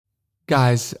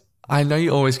Guys, I know you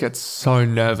always get so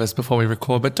nervous before we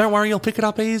record, but don't worry, you'll pick it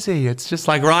up easy. It's just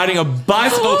like riding a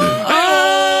bicycle.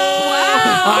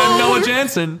 Wow. I'm Noah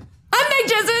Jansen. I'm Meg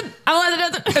Jensen. I'm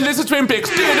Eliza Jensen. And this is Twin Peaks.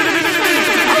 Oh my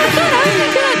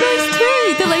god, those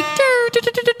two. They're like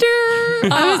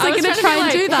I was like going to try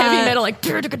and do that. Heavy metal, like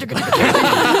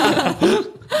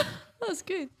that was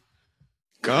good.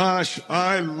 Gosh,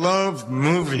 I love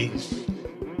movies.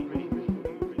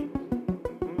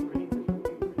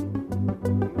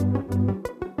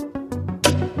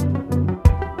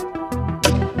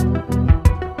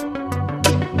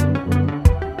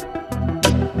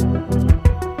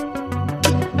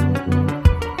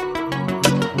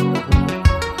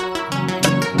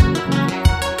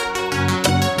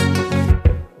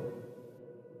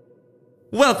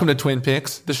 Welcome to Twin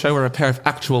Peaks, the show where a pair of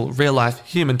actual, real-life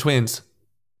human twins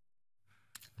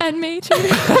And me too.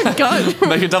 God.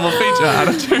 make a double feature out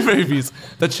of two movies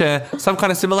that share some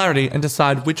kind of similarity and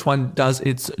decide which one does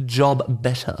its job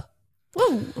better.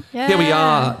 Woo. Yeah. Here we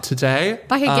are today.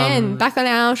 Back again. Back on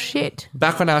our shit.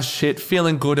 Back on our shit,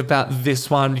 feeling good about this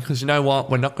one because you know what?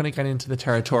 We're not going to get into the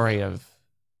territory of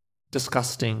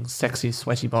disgusting, sexy,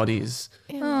 sweaty bodies,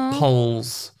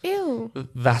 poles, Ew.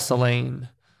 Vaseline,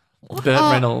 Burt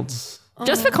Reynolds.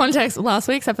 Just for context, last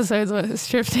week's episodes were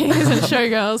striptease and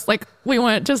showgirls. Like, we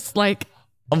weren't just like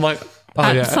I'm like, oh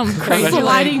at yeah. some crazy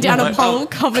Sliding down a Like, pole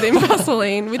covered in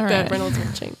Vaseline with All Burt right. Reynolds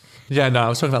watching. Yeah, no, I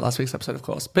was talking about last week's episode, of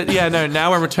course. But yeah, no,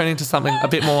 now we're returning to something a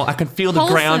bit more. I can feel the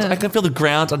ground. Wholesome. I can feel the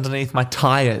ground underneath my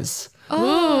tires.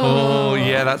 Oh,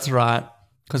 yeah, that's right.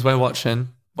 Because we're watching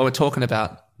what we're talking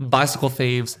about: bicycle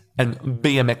thieves and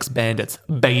BMX bandits,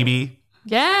 baby.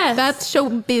 Yeah. That's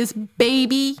showbiz,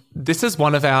 baby. This is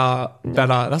one of our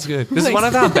better. That's good. This is one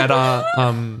of our better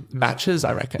matches,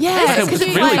 I reckon. Yes, it was 'cause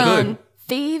it's really fun. good.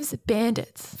 Thieves,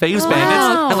 bandits. Thieves,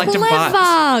 bandits, and like clever.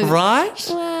 device, right?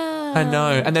 Wow. I know,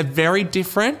 and they're very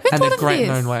different, and thought they're of great in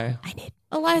their this? own way. I need.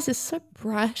 Eliza's so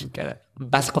bright. Get it?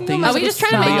 Bicycle thieves. Are we just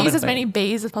trying to make use as BMX many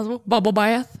B's as possible? Bubble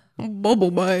bath.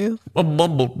 Bubble bath. A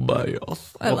bubble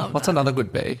bath. I love What's another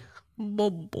good bee?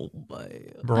 Bubble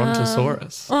bath.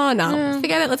 Brontosaurus. Oh no,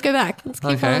 forget it. Let's go back. Let's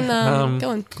keep Okay, on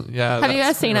going. Yeah. Have you that's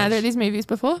guys seen pretty either much- of these movies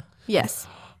before? Yes.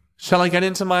 Shall I get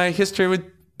into my history with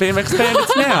BMX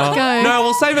Bandits now? Go. No,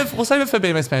 we'll save it for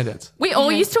BMX Bandits. We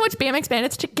all used to watch BMX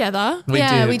Bandits together. We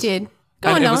We did. did. Go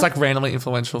And on, it Noah. was like randomly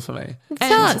influential for me.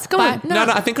 Tell us. Go on. No,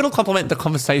 I think it'll complement the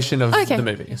conversation of Okay. the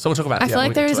movie. So we'll talk about. I feel when like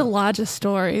we there get is to a it. larger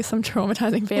story, some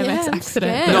traumatizing BMX Yeah, I'm accident.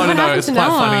 scared. No, What no, happened it's to quite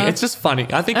Noah? funny. It's just funny.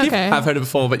 I think you Okay. have heard it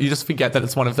before, but you just forget that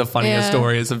it's one of the funniest Yeah.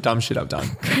 stories of dumb shit I've done.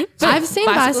 I've seen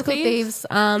Bicycle Bicycle Thieves.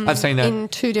 I've seen that. in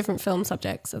two different film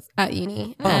subjects at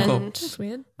uni, cool. and That's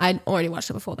weird. I'd already watched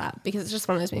it before that because it's just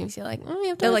one of those movies you're like, oh, you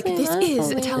have to They're like, watch this it.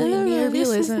 is Oh, Italian yeah, this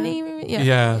is neorealism. Yeah.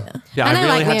 Yeah. And I I really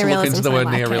like had to look neorealism, into the so I word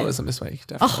like it. neorealism this week.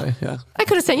 Definitely. Yeah. I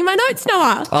could have sent you my notes,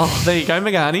 Noah. Oh, there you go,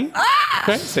 Megani. Ah!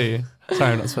 Great to see you.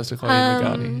 Sorry, I'm not supposed to call you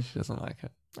Megani. She doesn't like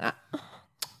it. Ah.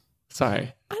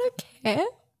 Sorry. I don't care.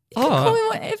 Oh. Call me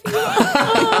whatever you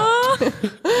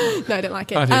want. No, I don't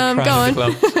like it. I did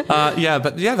Go on. Yeah,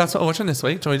 but yeah, that's what we're watching this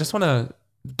week. Do we just want to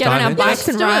Get on our into bikes it?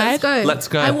 and Do it. ride. Let's go. Let's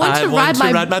go. I want to ride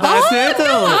my bicycle.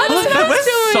 Oh, no, that's We're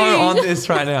what so I'm on this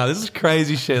right now. This is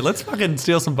crazy shit. Let's fucking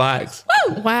steal some bikes.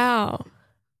 Wow.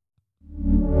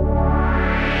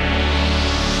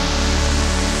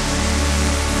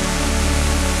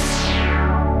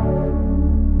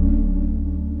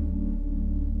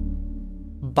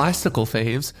 Bicycle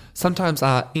thieves sometimes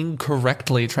are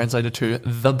incorrectly translated to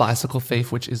the bicycle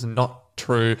thief, which is not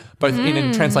true, both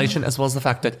in translation as well as the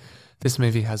fact that this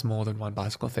movie has more than one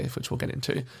bicycle thief, which we'll get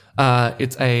into.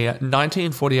 It's a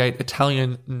 1948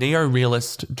 Italian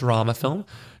neo-realist drama film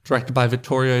directed by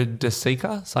Vittorio De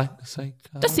Sica.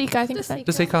 De Sica, I think it's that.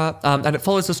 De Sica, and it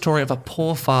follows the story of a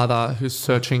poor father who's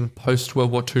searching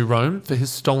post-World War II Rome for his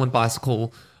stolen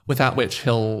bicycle, without which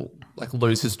he'll like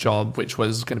lose his job, which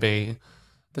was going to be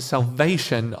the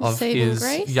salvation of Saving his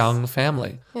grace? young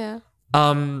family. Yeah.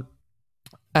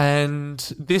 And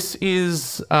this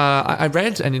is, I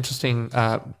read an interesting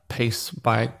piece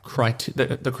by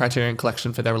the Criterion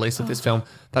Collection for their release of this film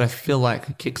that I feel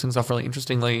like kicks things off really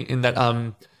interestingly in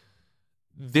that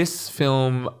this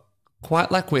film,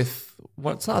 quite like with,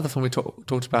 what's the other film we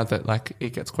talked about that like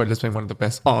it gets quoted as being one of the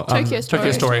best?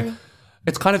 Tokyo Story.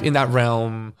 It's kind of in that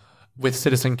realm with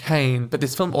Citizen Kane, but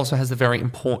this film also has a very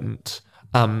important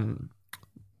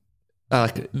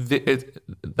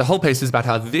the whole piece is about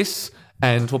how this,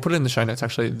 and we'll put it in the show notes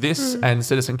actually, this and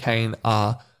Citizen Kane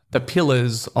are the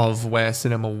pillars of where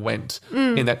cinema went.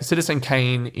 In that Citizen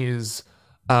Kane is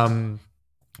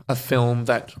a film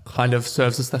that kind of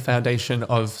serves as the foundation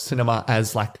of cinema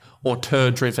as like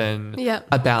auteur driven, Yep.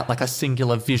 about like a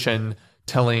singular vision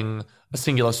telling a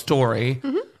singular story.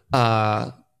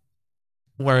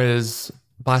 Whereas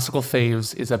Bicycle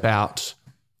Thieves is about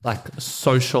like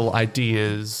social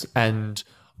ideas and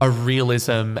a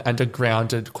realism and a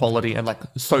grounded quality and like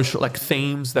social like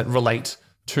themes that relate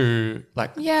to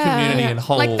like community and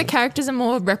whole. Like the characters are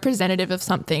more representative of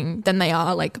something than they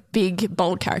are like big,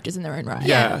 bold characters in their own right.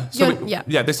 Yeah. So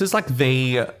Yeah. this is like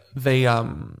the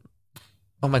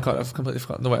oh my God, I've completely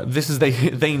forgotten the word. This is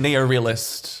the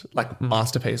neo-realist like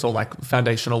masterpiece or like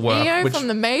foundational work. Neo from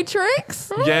The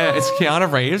Matrix. Yeah, it's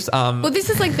Keanu Reeves. Well, this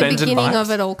is like the Bends and beginning vibes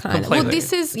of it all, kind of. Well, completely.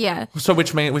 this is So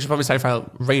which we should probably say for our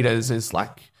readers is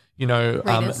like, you know,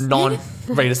 Readers.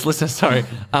 non-readers, listeners, sorry,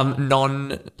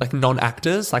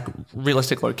 non-actors, like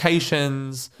realistic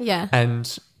locations. Yeah. And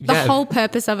the whole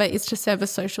purpose of it is to serve a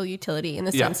social utility in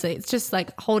the Yeah. sense that it's just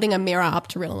like holding a mirror up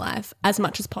to real life as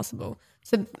much as possible.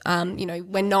 So, you know,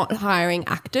 we're not hiring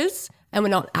actors and we're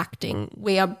not acting.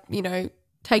 We are, you know,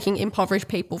 taking impoverished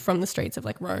people from the streets of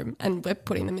like Rome and we're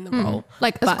putting them in the role.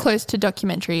 Like as close to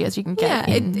documentary as you can get.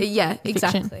 Yeah,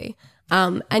 exactly.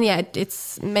 And yeah,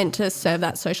 it's meant to serve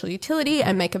that social utility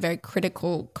and make a very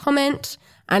critical comment.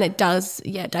 And it does,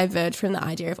 diverge from the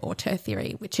idea of auteur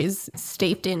theory, which is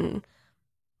steeped in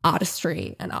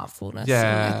artistry and artfulness.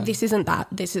 Yeah. And, like, this isn't that.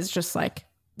 This is just like,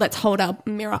 let's hold our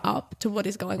mirror up to what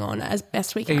is going on as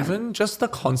best we can. Even just the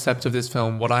concept of this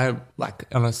film, what I like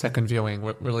on a second viewing,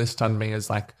 what really stunned me is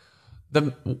like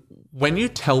when you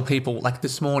tell people, like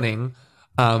this morning,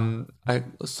 I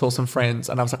saw some friends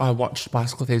and I was like, oh, I watched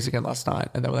Bicycle Thieves again last night,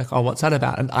 and they were like, oh, what's that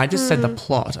about? And I just said the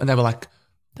plot, and they were like,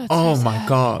 oh my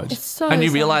God. It's so and you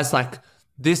sad. realize like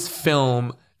this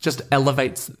film just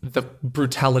elevates the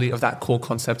brutality of that core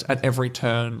concept at every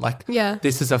turn. Like, Yeah.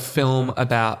 this is a film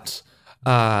about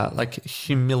like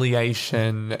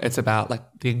humiliation. It's about like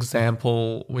the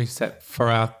example we set for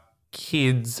our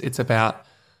kids. It's about,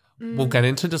 we'll get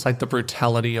into just like the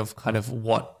brutality of kind of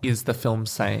what is the film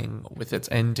saying with its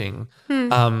ending.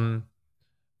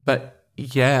 But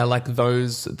yeah, like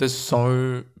there's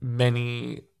so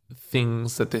many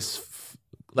things that this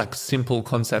like simple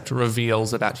concept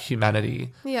reveals about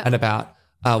humanity and about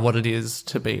what it is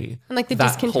to be. And like the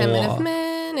that discontentment poor. of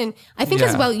man. And I think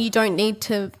as Yeah. well, you don't need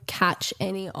to catch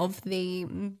any of the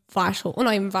vital, or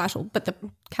not even vital, but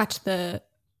catch the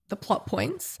plot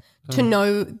points to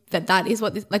know that is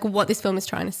what this film is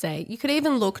trying to say. You could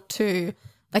even look to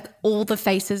like all the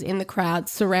faces in the crowd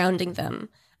surrounding them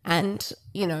and,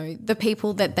 you know, the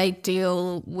people that they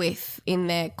deal with in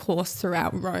their course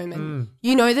throughout Rome. And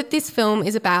you know that this film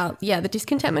is about, the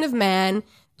discontentment of man,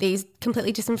 these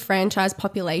completely disenfranchised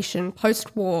population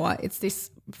post-war. It's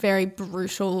this very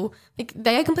brutal, like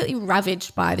they are completely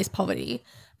ravaged by this poverty.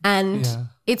 And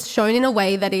it's shown in a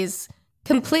way that is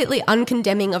completely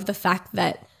uncondemning of the fact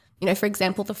that, you know, for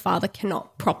example, the father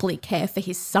cannot properly care for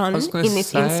his son was in gonna this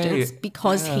say, instance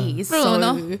because he is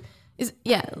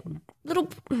Little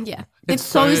It's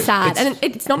so so- sad. it's- And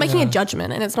it's not making a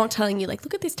judgment and it's not telling you like,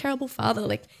 look at this terrible father.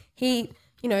 Like he,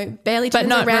 you know, barely But turns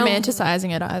not around.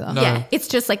 romanticizing it either. No. Yeah, it's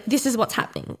just like this is what's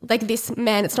happening. Like this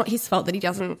man, it's not his fault that he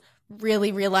doesn't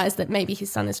really realize that maybe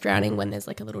his son is drowning when there's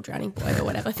like a little drowning boy or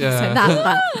whatever. Things like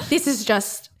that. But this is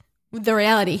just the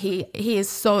reality. He is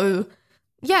so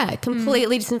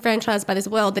completely disenfranchised by this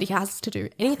world that he has to do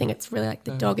anything. It's really like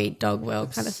the dog eat dog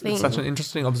world kind of thing. It's such an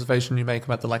interesting observation you make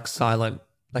about the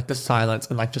like the silence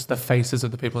and like just the faces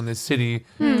of the people in this city.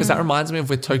 Because that reminds me of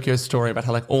with Tokyo's story about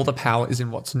how like all the power is in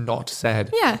what's not said.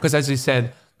 Yeah. Because as you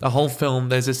said, the whole film,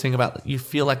 there's this thing about you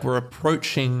feel like we're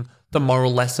approaching the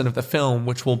moral lesson of the film,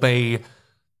 which will be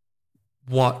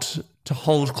what to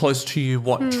hold close to you,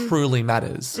 what truly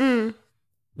matters.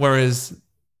 Whereas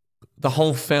the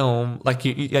whole film, like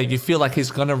you feel like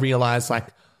he's gonna realize like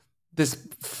this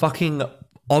fucking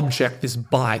object, this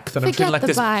bike that I'm treating like the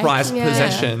this bike. prized Yeah.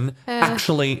 possession,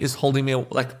 actually is holding me,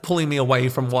 like pulling me away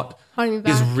from what Holding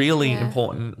me is back. really Yeah.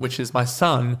 important, which is my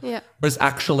son. Yeah. Whereas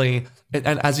actually,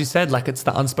 and as you said, like it's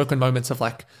the unspoken moments of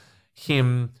like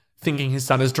him thinking his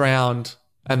son is drowned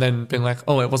and then being like,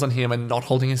 oh, it wasn't him, and not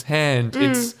holding his hand.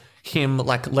 It's him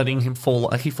like letting him fall,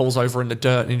 like he falls over in the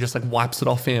dirt and he just like wipes it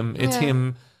off him. It's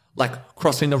him like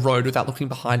crossing the road without looking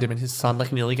behind him and his son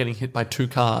like nearly getting hit by 2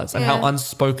 cars, and how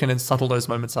unspoken and subtle those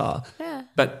moments are. Yeah.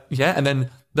 But and then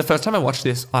the first time I watched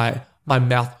this, my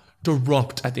mouth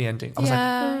dropped at the ending. I was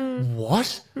like,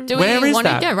 what? Do Where we is want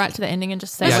to that? get right to the ending and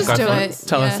just say Let's go just do for it.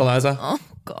 Tell us, Eliza. Oh,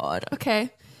 God.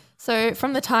 Okay. So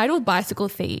from the title Bicycle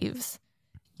Thieves,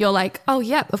 you're like, oh,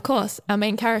 yep, of course, our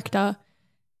main character,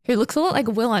 who looks a lot like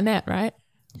Will Arnett, right?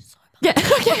 Yeah,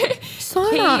 okay. So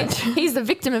much. He's the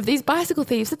victim of these bicycle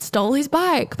thieves that stole his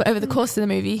bike. But over the course of the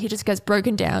movie, he just gets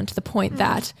broken down to the point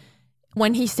that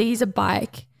when he sees a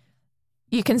bike,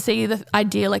 you can see the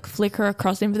idea like flicker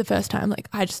across him for the first time. Like,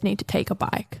 I just need to take a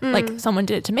bike. Like, someone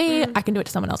did it to me. I can do it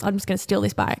to someone else. I'm just going to steal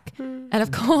this bike. And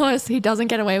of course, he doesn't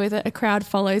get away with it. A crowd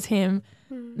follows him.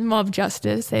 Mob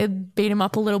justice. They beat him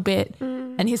up a little bit.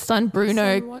 And his son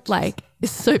Bruno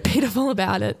is so pitiful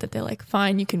about it that they're like,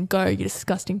 fine, you can go, you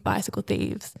disgusting bicycle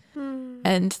thieves.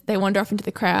 And they wander off into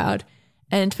the crowd.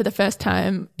 And for the first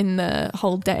time in the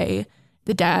whole day,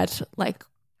 the dad, like,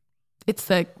 it's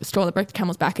the straw that broke the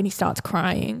camel's back, and he starts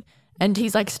crying. And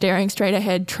he's like staring straight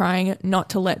ahead, trying not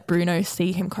to let Bruno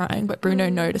see him crying, but Bruno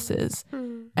notices.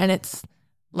 And it's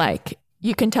like,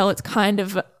 you can tell it's kind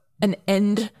of an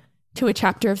end to a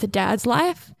chapter of the dad's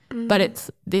life, but it's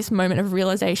this moment of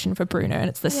realization for Bruno, and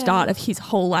it's the start of his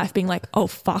whole life being like, oh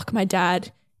fuck, my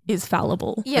dad is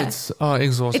fallible. Yeah. It's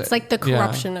exhausting. It's like the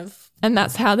corruption of And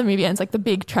that's how the movie ends. Like, the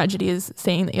big tragedy is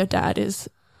seeing that your dad is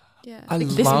I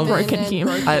this love broken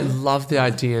human. I love the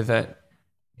idea that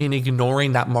in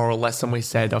ignoring that moral lesson we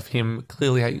said of him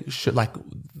clearly should, like,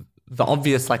 the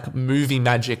obvious like movie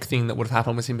magic thing that would have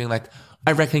happened was him being like,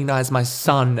 I recognize my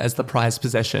son as the prized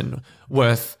possession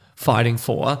worth fighting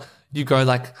for. You go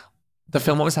like, the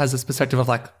film always has this perspective of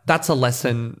like, that's a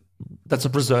lesson that's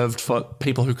reserved for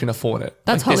people who can afford it.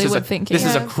 That's like, Hollywood thinking. This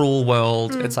is a cruel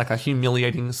world. It's like a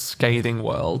humiliating, scathing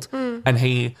world. And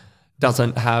he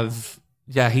doesn't have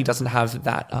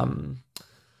that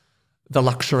the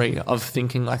luxury of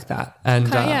thinking like that. And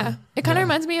it kind of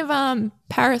reminds me of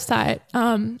Parasite.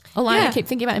 A line I keep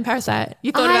thinking about in Parasite.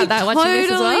 You thought about that watching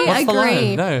this as well? What's the agree.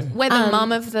 line? No. Where the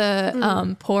mum of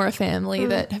the poorer family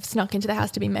that have snuck into the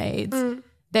house to be maids,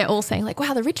 they're all saying like,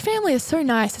 wow, the rich family is so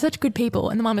nice. They're such good people.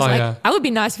 And the mum is I would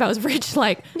be nice if I was rich.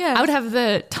 Like, I would have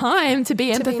the time to be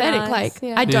empathetic. nice, Like,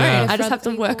 yeah. I don't. Yeah. I just For have to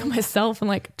other work people. on myself and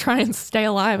like try and stay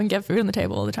alive and get food on the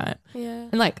table all the time. Yeah.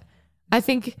 And like, I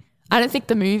don't think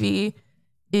the movie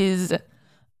is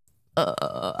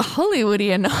Hollywoody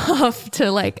enough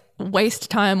to like waste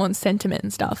time on sentiment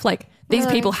and stuff. Like, these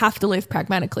people have to live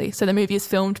pragmatically. So the movie is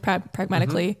filmed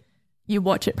pragmatically. You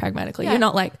watch it pragmatically. Yeah. You're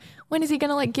not like, when is he going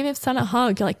to like give his son a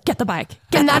hug? You're like, get the bike.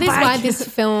 And that is why this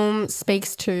film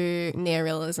speaks to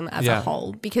neorealism as a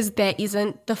whole, because there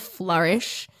isn't the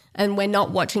flourish, and we're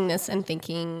not watching this and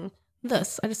thinking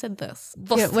this. I just said this.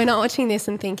 Yeah, we're not watching this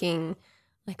and thinking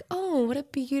like, oh, what a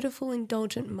beautiful,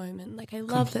 indulgent moment. Like, I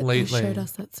love that you Completely. showed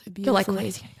us that so beautifully. You're like, when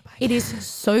is he going to buy It is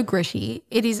so gritty.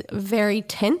 It is very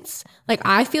tense. Like,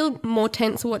 I feel more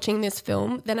tense watching this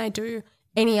film than I do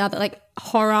any other, like,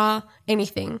 horror,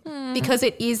 anything, because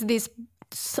it is this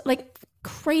like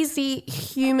crazy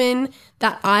human,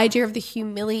 that idea of the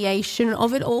humiliation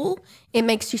of it all. It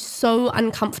makes you so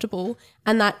uncomfortable,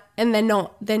 and they're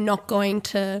not going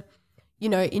to, you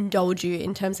know, indulge you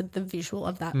in terms of the visual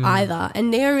of that either.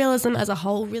 And neorealism as a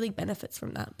whole really benefits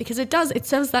from that, because it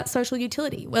serves that social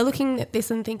utility. We're looking at this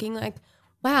and thinking like,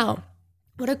 wow,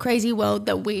 what a crazy world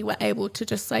that we were able to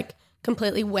just like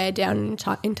completely wear down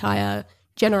an entire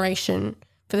generation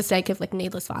for the sake of like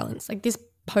needless violence. Like, this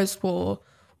post-war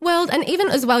world, and even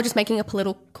as well just making a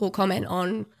political comment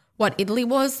on what Italy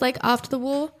was like after the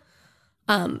war.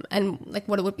 And like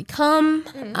what it would become.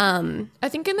 I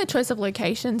think in the choice of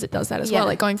locations, it does that as Yeah. well,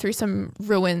 like going through some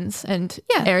ruins and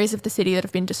areas of the city that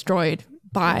have been destroyed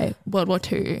by World War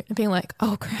II and being like,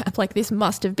 oh crap, like this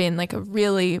must have been like a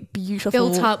really beautiful,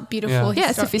 Built up, beautiful,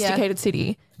 sophisticated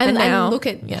city. And now look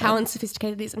at how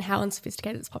unsophisticated it is and how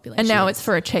unsophisticated its population and now is. it's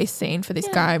for a chase scene for this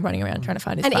guy running around trying to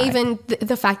find his And bike. even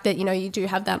the fact that, you know, you do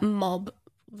have that mob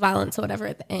violence or whatever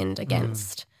at the end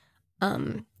against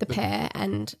the pair,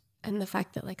 and the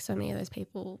fact that like so many of those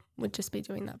people would just be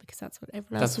doing that because that's what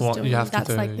everyone else That's is what doing. you have to That's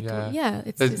do, like the yeah.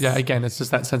 it's There's- just, again, it's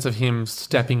just that sense of him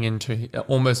stepping into,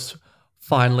 almost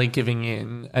finally giving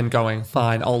in and going,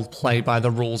 fine, I'll play by the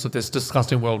rules of this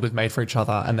disgusting world we've made for each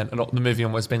other. And then the movie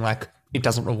almost being like, it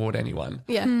doesn't reward anyone.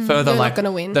 Yeah. Further, You're like not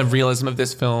gonna win. the realism of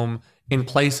this film, in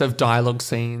place of dialogue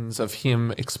scenes of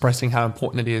him expressing how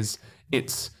important it is,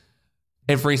 it's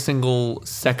every single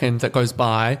second that goes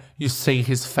by, you see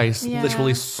his face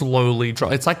literally slowly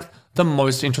drop. It's like the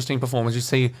most interesting performance you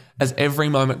see as every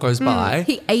moment goes by.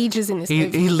 he ages in this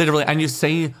movie. He literally, and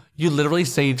you literally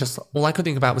see just, all I could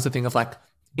think about was the thing of like,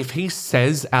 if he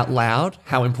says out loud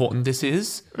how important this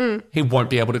is, he won't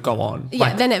be able to go on. Yeah,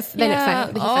 Like, then it failed. He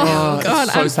failed. oh, God,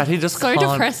 it's so I'm sad. He just so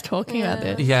can't. depressed talking about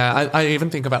this. Yeah, I even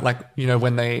think about like, you know,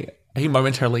 when he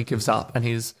momentarily gives up and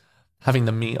he's having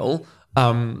the meal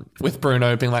with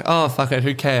Bruno being like, oh, fuck it,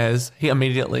 who cares? He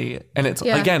immediately, and it's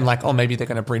again like, oh, maybe they're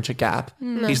going to bridge a gap.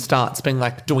 He starts being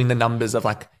like doing the numbers of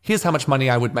like, here's how much money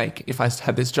I would make if I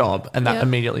had this job. And that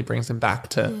immediately brings him back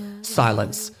to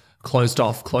silence, closed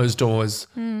off, closed doors.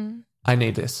 I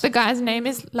need this. The guy's name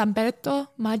is Lamberto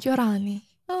Maggiorani.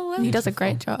 Oh, He does a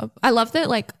great job. I love that,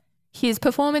 like, his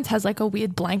performance has like a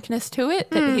weird blankness to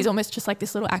it. That he's almost just like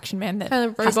this little action man that Kind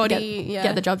of has to robot-y,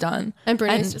 get the job done. And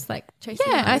Bruno's just like chasing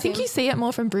Yeah, behind I think him. you see it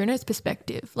more from Bruno's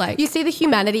perspective. Like, You see the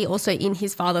humanity also in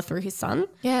his father through his son.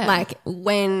 Yeah. Like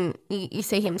when you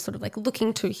see him sort of like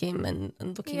looking to him and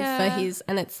looking for his,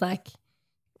 and it's like,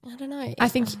 I don't know. I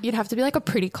think you'd have to be like a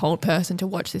pretty cold person to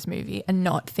watch this movie and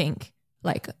not think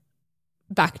like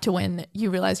back to when you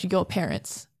realized your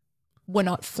parents were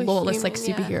not flawless, human, like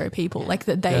superhero people, like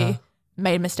that they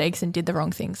made mistakes and did the wrong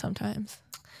thing sometimes.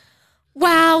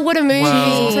 Wow, what a movie.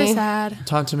 Wow. So sad.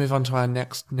 Time to move on to our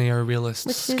next neo-realist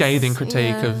Which is- scathing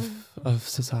critique yeah. of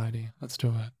society. Let's do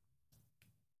it.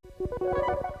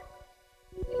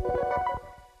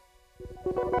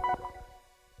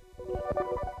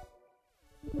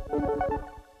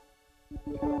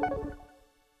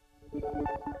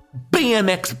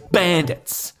 BMX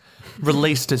Bandits,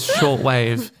 released as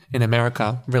shortwave in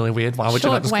America. Really weird. Why would you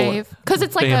not just call it Shortwave. Because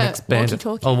it's like BMX a Bandit?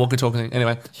 walkie-talkie. Oh, walkie-talkie.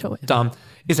 Anyway, Shortwave. dumb.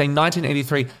 Is a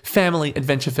 1983 family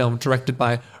adventure film directed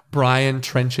by Brian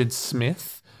Trenchard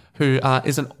Smith, who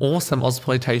is an awesome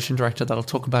exploitation director that I'll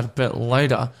talk about a bit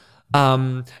later.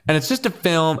 And it's just a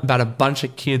film about a bunch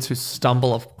of kids who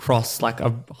stumble across like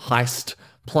a heist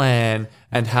plan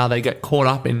and how they get caught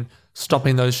up in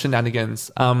stopping those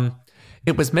shenanigans.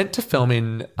 It was meant to film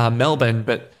in Melbourne,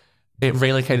 but it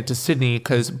relocated to Sydney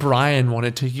because Brian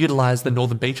wanted to utilize the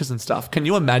northern beaches and stuff. Can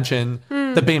you imagine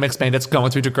the BMX Bandits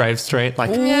going through DeGrave Street, like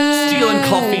stealing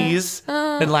coffees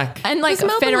and like... And like Was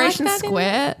Melbourne Federation like that in-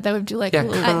 Square, they would do like Yeah, a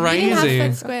little correct. We didn't have Crazy.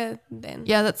 Fed Square then.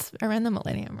 Yeah, that's around the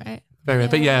millennium, right? Very,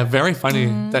 but yeah, very funny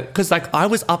that because like I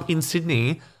was up in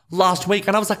Sydney last week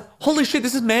and I was like, holy shit,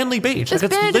 this is Manly Beach. There's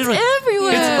like bandits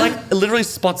everywhere. It's like literally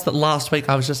spots that last week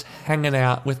I was just hanging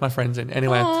out with my friends in.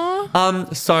 Anyway,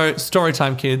 so story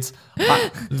time, kids.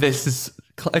 This is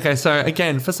okay. So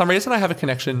again, for some reason, I have a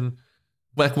connection.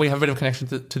 Like we have a bit of a connection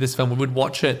to this film. We would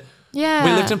watch it. Yeah.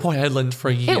 We lived in Port Hedland for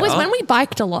a year. It was when we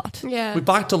biked a lot. Yeah. We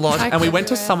biked a lot Biked and we went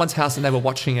to everywhere. someone's house and they were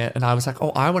watching it and I was like, oh,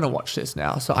 I want to watch this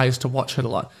now. So I used to watch it a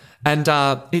lot. And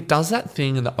it does that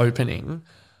thing in the opening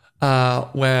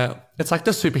where it's like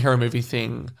the superhero movie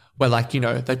thing where like, you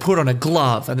know, they put on a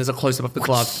glove and there's a close-up of the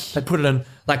glove. They put it on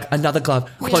like another glove,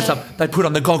 close-up. They put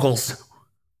on the goggles.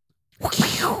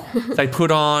 They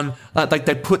put on, like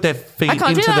they put their feet I can't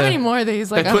into do that the... many more of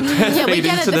these. Like, They put their Yeah, we feet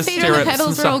get into it. the The feet on the stirrups pedals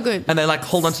and are stuff. all good. And they like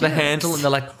hold onto the handle and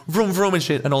they're like vroom vroom and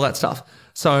shit and all that stuff.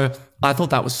 So I thought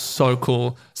that was so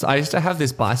cool. So I used to have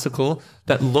this bicycle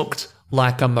that looked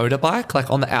like a motorbike.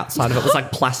 Like on the outside of it was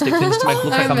like plastic things to make it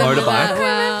look like a remember motorbike.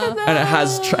 that. Wow. And it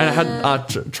has and it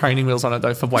had training wheels on it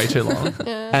though for way too long.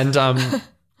 And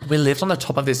we lived on the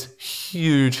top of this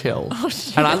huge hill.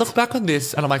 And I look back on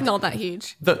this and I'm like, Not that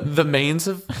huge. the means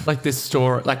of like this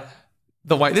story, like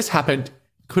the way this happened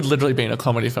could literally be in a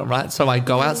comedy film, right? So I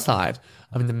go outside,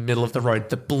 I'm in the middle of the road,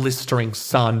 the blistering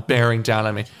sun bearing down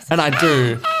on me, and I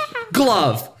do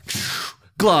glove,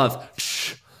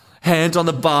 hands on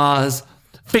the bars,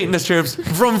 feet in the stirrups,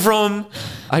 vroom vroom.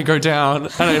 I go down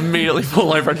and I immediately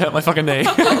fall over and hurt my fucking knee.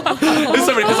 It's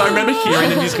so funny because I remember hearing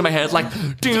the music in my head like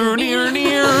do near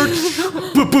near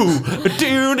boo boo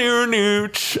do near near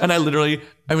and I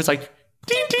was like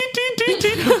ding ding ding ding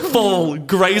ding fall,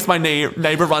 graze my knee,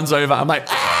 neighbor runs over. I'm like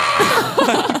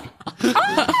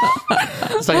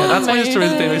so yeah, that's my history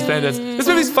with BMX Bandits. This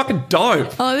movie's fucking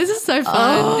dope. Oh, this is so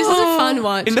fun. This is a fun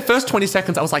watch. In the first 20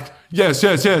 seconds, I was like, yes.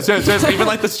 Even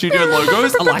like the studio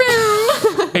logos are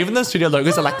like, even the studio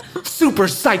logos are like super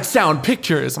psych sound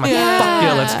pictures. I'm like, fuck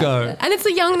yeah, let's go. And it's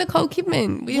a young Nicole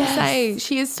Kidman. We Yes. say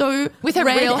she is so With her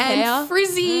red real and hair.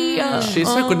 frizzy. She's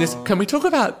so goodness. Can we talk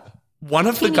about one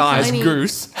of the guys, tiny.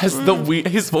 Goose, has the weird,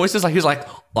 his voice is like, he's like,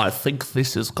 I think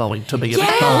this is going to be a They all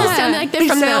car. sound like they're He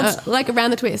from sounds- the, like around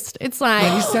the twist. It's like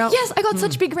He sound- yes, I got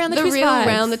such big round the, the twist real vibes.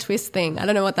 round the twist thing. I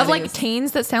don't know what that of like is.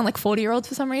 teens that sound like 40-year-olds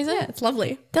for some reason. Yeah, it's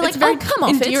lovely. They're It's like, very oh, come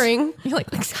off endearing. it. You're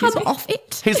like, excuse Come me. off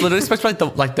it. He's literally supposed to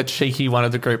be like the cheeky one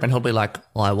of the group, and he'll be like,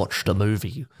 I watched a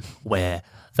movie where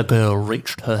the girl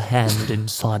reached her hand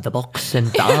inside the box and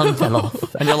the arm fell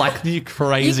off. And you're like, you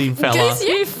crazy fella. Goose,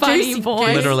 you funny juicy boy.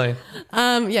 goose. Literally.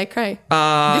 Yeah, Cray.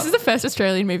 This is the first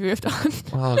Australian movie we've done.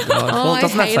 Oh, God. Well, I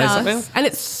doesn't that hate say us. something? And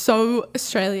it's so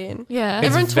Australian. Yeah. It's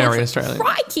Everyone very talks Australian.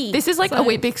 Crikey. This is like a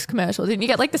Weet-Bix commercial. Didn't you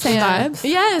get like the same vibes?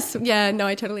 Yes. Yeah, no,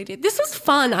 I totally did. This was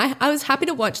fun. I was happy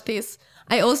to watch this.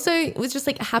 I also was just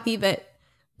like happy that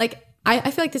like I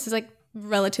feel like this is like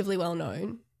relatively well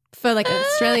known for like an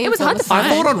Australian. it was film hard to aside. I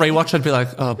thought on rewatch I'd be like,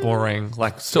 oh, boring.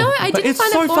 Like, still, No, I but didn't it's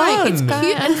find so it boring. fun. It's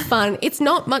cute and fun. It's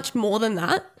not much more than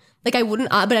that. Like I wouldn't,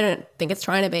 but I don't think it's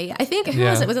trying to be. I think who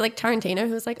was Yeah. it? Was it like Tarantino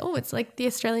who was like, oh, it's like the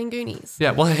Australian Goonies?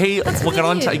 Yeah, well, we'll what get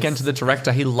on it to is. again to the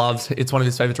director. He loves. It's one of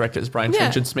his favorite directors, Brian Yeah.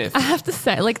 Trenchard Smith. I have to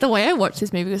say, like the way I watched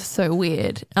this movie was so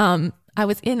weird. I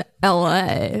was in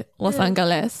LA, Los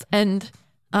Angeles, and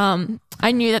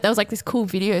I knew that there was like this cool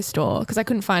video store because I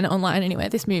couldn't find it online anywhere,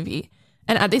 this movie.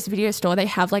 And at this video store, they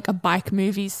have like a bike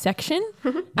movies section.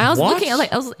 And I was What? looking at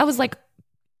like, I was like,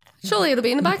 Surely it'll be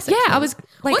in the back section. yeah, I was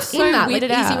like What's so in that? Like weirded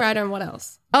out. Easy Rider and what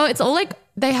else? Oh, it's all like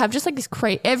they have just like this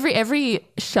crate. Every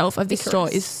shelf of this store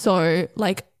is so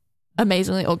like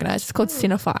amazingly organized. It's called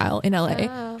Cinephile in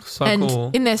LA. So and cool.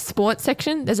 in their sports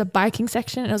section, there's a biking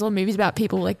section, and there's all movies about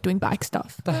people like doing bike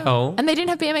stuff. the hell? And they didn't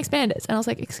have BMX bandits. And I was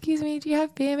like, excuse me, do you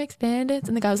have BMX bandits?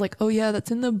 And the guy was like, oh yeah,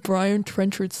 that's in the Brian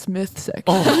Trenchard Smith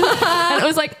section. And it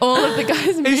was like all of the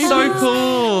guys' movies. He's so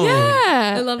cool.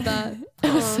 I Yeah. love that.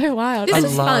 It was so wild. This I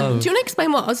is fun. love- Do you want to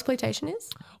explain what Ozploitation is?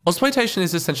 Ozploitation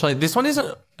is essentially this one isn't.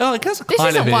 Oh, I guess it This kind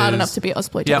isn't of wild is. enough to be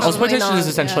Ozploitation. Yeah, Probably Ozploitation is not,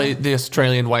 essentially yeah. the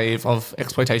Australian wave of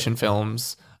exploitation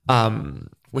films,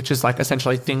 which is like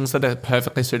essentially things that are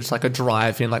perfectly suited to like a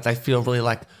drive-in. Like they feel really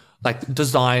like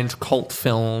designed cult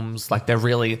films. Like they're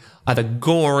really either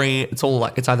gory. It's all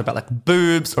like it's either about like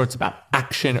boobs or it's about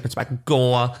action or it's about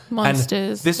gore.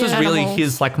 Monsters, And this was yeah, really animals.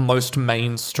 his like most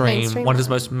mainstream, one of his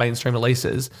most mainstream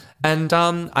releases. And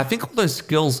I think all those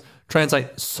skills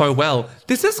translate so well.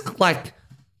 This is like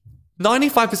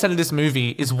 95% of this movie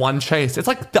is one chase. It's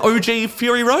like the OG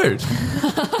Fury Road.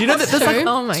 You know that there's like, true.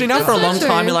 Oh my so you know for a God. long That's so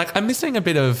time true. you're like, I'm missing a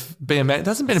bit of BMX.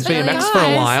 There's been a So BMX for a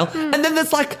guys. while, and then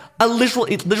there's like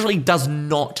it literally does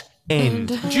not end.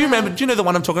 Do you remember? Do you know the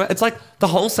one I'm talking about? It's like the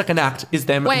whole second act is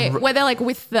them. Wait, where they're like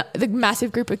with the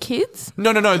massive group of kids?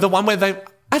 No, the one where they.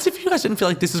 As if you guys didn't feel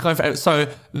like this is going for. So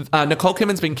Nicole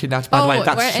Kidman's been kidnapped. By the way,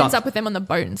 that's where it shut. ends up with them on the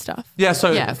boat and stuff. Yeah,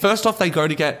 so Yeah. first off, they go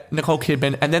to get Nicole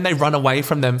Kidman and then they run away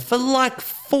from them for like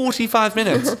 45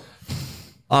 minutes.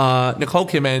 Nicole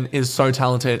Kidman is so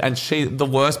talented, and the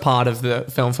worst part of the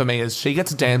film for me is she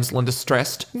gets damsel in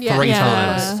distressed Yeah. three Yeah.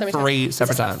 times. So many Three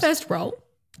separate Is this her times. first role?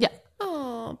 Yeah.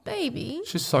 Oh, baby.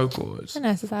 She's so good. How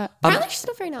nice is that? Apparently she's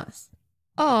not very nice.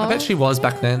 Oh, I bet she was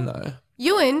back then, though.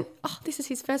 Ewan, this is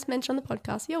his first mention on the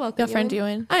podcast. You're welcome. Your friend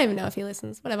Ewan. I don't even know if he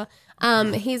listens. Whatever.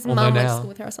 His We'll mum know went to now. school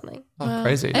with her or something. Oh,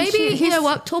 crazy. Maybe, you know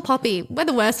what? Tall Poppy. We're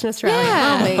the worst in Australia.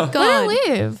 Yeah. Aren't we? Let God. her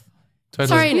live. Totally.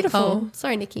 Sorry, Beautiful. Nicole.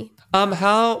 Sorry, Nikki.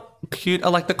 How cute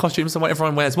are like the costumes and what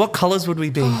everyone wears? What colors would we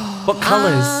be? What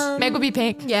colors? Meg would be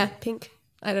pink. Yeah, pink.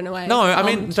 I don't know why. No, I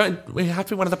mean, don't we have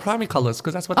to be one of the primary colors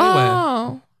because that's what they wear.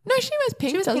 Oh. No, she wears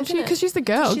pink, wears doesn't pink, she? innit? Because she's the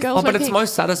girl. She's- Girls Oh, but wear it's pink.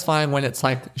 most satisfying when it's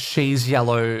like she's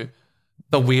yellow,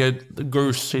 the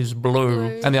goose is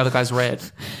blue, and the other guy's red.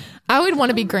 I would want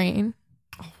to be green.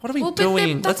 What are we Well, but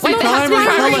doing? that's Let's be why it has to be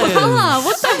primary primary colors. colour.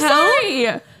 What the hell? Sorry.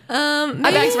 My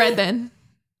Maybe- bag's red then.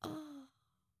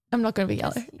 I'm not going to be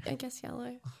yellow. I guess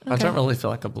yellow. I don't really feel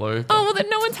like a blue. Oh, well, then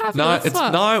no one's happy. no, Let's it's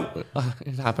swap. no.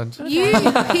 It happened. You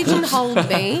pigeonholed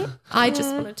me. I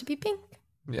just wanted to be pink.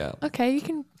 Yeah. Okay, you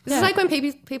can. This is like when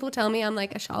people tell me I'm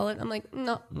like a Charlotte. I'm like,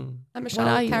 no, I'm a are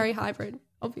Charlotte you? Carrie hybrid,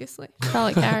 obviously.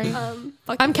 Charlotte Carey.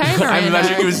 Fuck I'm you. Carrie I'm Miranda.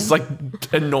 imagining it was this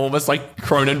like enormous like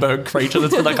Cronenberg creature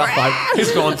that's been like up like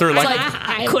he's gone through like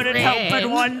I couldn't help but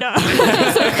wonder.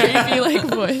 So creepy, like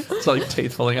voice. it's like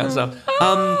teeth falling out and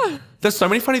stuff. There's so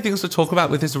many funny things to talk about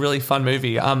with this really fun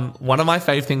movie. One of my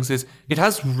fave things is it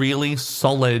has really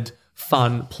solid,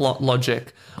 fun plot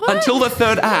logic until the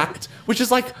third act, which is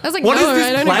like, was like, what is no, I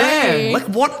this don't plan? agree. Like,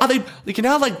 what are they? Like, you know,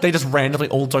 how, like they just randomly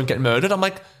all don't get murdered. I'm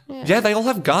like, yeah, they all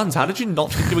have guns. How did you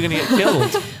not think you were going to get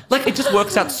killed? Like, it just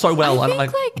works out so well, and I'm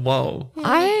think, like, like- whoa,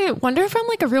 I wonder if I'm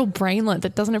like a real brainlet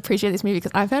that doesn't appreciate this movie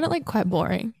because I found it like quite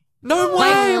boring. no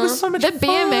way! It was so much The fun.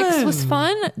 BMX was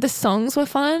fun. The songs were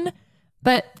fun.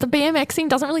 But the BMX scene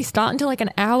doesn't really start until like an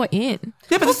hour in.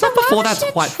 Yeah, but the stuff before that's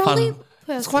quite trolley fun.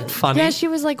 It's quite funny. Yeah, she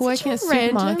was like working at a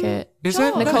random supermarket. Is it?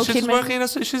 No, Nicole she's just Kidman. working in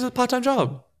she's a part-time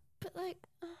job. But like,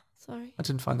 sorry. I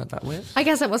didn't find that weird. I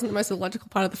guess that wasn't the most logical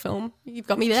part of the film. You've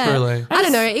got me there. Truly. I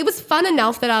don't know. It was fun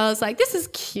enough that I was like, this is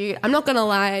cute. I'm not going to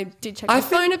lie. I did check my I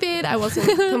think- phone a bit. I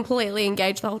wasn't completely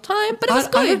engaged the whole time, but it was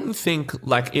I good. didn't think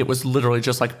like it was literally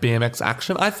just like BMX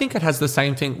action. I think it has the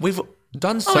same thing. We've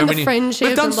done so and the many. friendship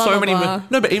We've done and blah, so blah, many. blah.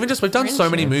 No, but even just we've done so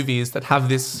many movies that have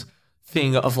this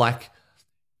thing of like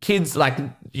kids. Like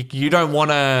you don't want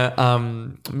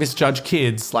to misjudge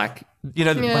kids. Like you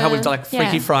know how we've done like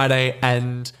Freaky Yeah. Friday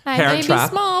and I Parent may be Trap.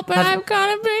 small, but have- I've got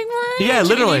a big brain. Yeah,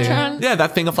 literally. Trinitron. Yeah,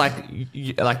 that thing of like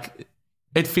like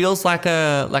It feels like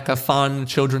a fun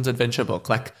children's adventure book.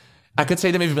 Like I could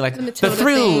see the movie be like the Matilda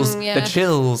thrills, thing, yeah. the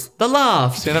chills, the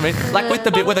laughs. You know what I mean? Like with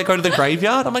the bit where they go to the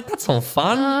graveyard. I'm like, that's all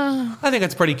fun. I think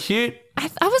it's pretty cute.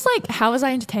 I was like, how was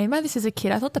I entertained by this as a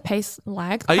kid? I thought the pace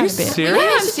lagged Are quite you a bit. serious? Yeah, I'm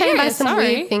I'm entertained by serious, some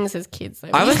sorry. weird things as kids though.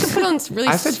 I We used was- to put on really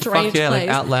I said strange fuck yeah, like plays.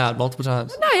 out loud multiple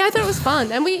times. No, I thought it was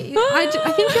fun, and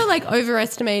I think you're like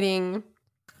overestimating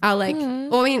our like,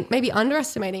 or I mean maybe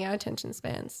underestimating our attention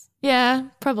spans. Yeah,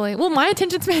 probably. Well, my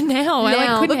attention span now, I like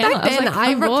Now, couldn't but back handle it. then, was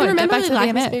I like, oh, Lord, can remember get back to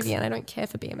liking this BMX. movie, and I don't care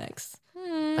for BMX.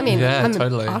 I mean, Yeah, I'm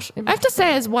totally. partial- I have to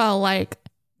say as well, like,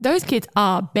 those kids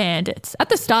are bandits. At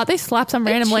the start, they slapped some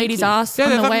random lady's cheeky. ass Yeah, on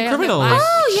they're the fucking way. criminals.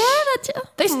 Oh yeah, that's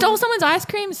They stole someone's ice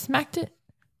cream, smacked it.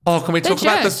 Oh, can we They're talk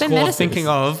about the jerks, they're score? menaces. Thinking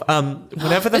of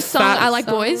whenever the The song fat I Like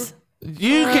Boys.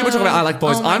 You keep on talking about I Like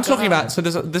Boys. oh my I'm talking God.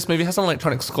 about this movie has an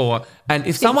electronic score, and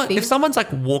if someone's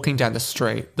like walking down the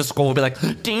street, the score will be like,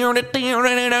 and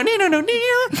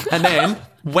then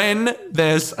when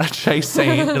there's a chase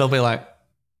scene, it'll be like,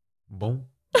 boom.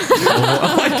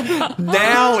 Like,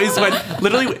 now is when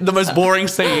literally the most boring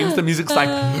scenes, the music's like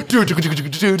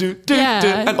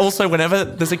Yeah. and also whenever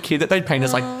there's a kid that they paint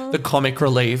as like the comic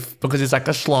relief because he's like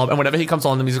a slob, and whenever he comes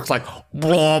on, the music's like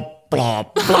blah blah blah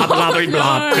blah blah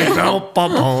blah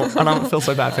blah, and I feel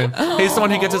so bad for him. He's the one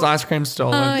who gets his ice cream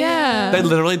stolen. Yeah. They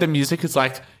literally, the music is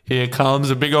like, here comes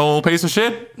a big old piece of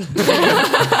shit.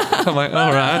 I'm like,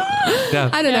 all right. Yeah.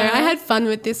 I don't know. I had fun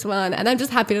with this one, and I'm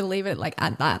just happy to leave it like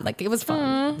at that. Like it was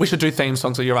fun. We should do theme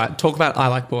songs, so you're right. Talk about I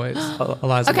Like Boys,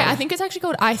 Eliza. Okay, I think it's actually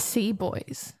called I See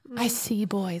Boys. I See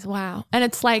Boys. Wow. And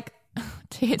it's like,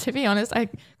 to be honest, I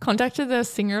contacted the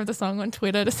singer of the song on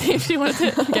Twitter to see if she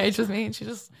wanted to engage with me, and she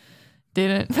just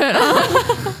didn't. But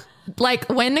like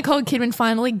when Nicole Kidman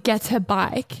finally gets her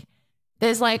bike,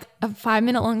 there's like a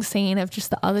 5-minute long scene of just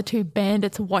the other two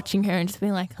bandits watching her and just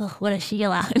being like, oh, what a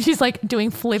Sheila. And she's like doing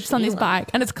flips on this bike.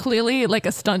 And it's clearly like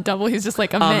a stunt double who's just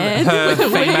like a man. with a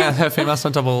wig. her female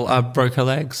stunt double broke her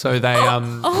leg, so they Oh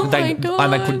my and they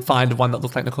God. couldn't find one that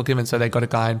looked like Nicole Kidman, so they got a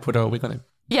guy and put a wig on him.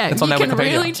 Yeah, It's on you their can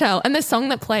Wikipedia. really tell. And the song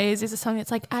that plays is a song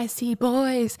that's like, I see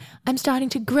boys, I'm starting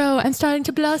to grow, I'm starting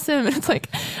to blossom. And it's like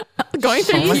going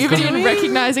through Oh my puberty God. and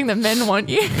recognizing that men want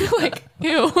you. Like,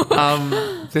 ew.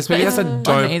 This movie has a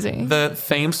dope. Amazing. The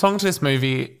theme song to this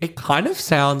movie, it kind of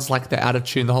sounds like they're out of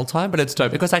tune the whole time, but it's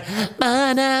dope. It goes like,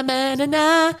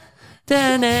 "Ma-na-ma-na-na,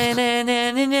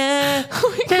 da-na-na-na-na-na,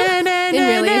 da-na-na-na-na." In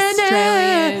really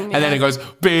Australian. And then it goes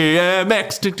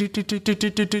BMX,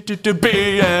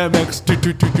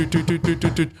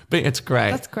 BMX. It's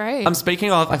great. That's great.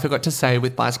 Speaking of, I forgot to say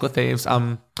with Bicycle Thieves,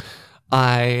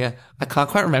 I can't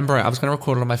quite remember it. I was going to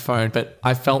record it on my phone, but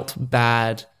I felt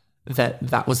bad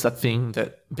that was the thing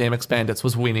that BMX Bandits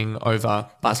was winning over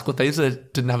Bicycle Thieves. That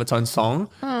it didn't have its own song.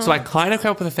 So I kind of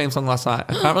came up with a theme song last night.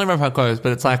 I can't really remember how it goes,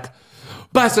 but it's like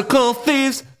Bicycle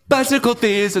Thieves. Bicycle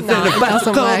Thieves, and No, then it doesn't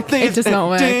Bicycle work. It Thieves. does not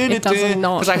work. It does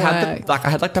not Because I had work. I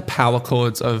had like the power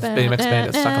chords of BMX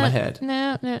Bandits stuck in my head.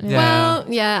 No. Yeah. Well,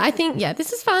 yeah, I think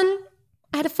this is fun.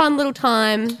 I had a fun little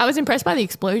time. I was impressed by the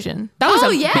explosion. That was a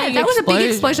big that was a big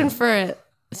explosion for an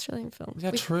Australian film.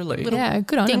 Yeah, truly. little Yeah,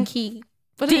 good on him. Dinky,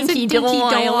 what is it? Dinky Dinky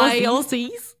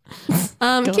Aussies.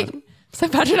 Aussies. God. So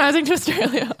patronising to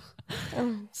Australia.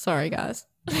 Sorry, guys.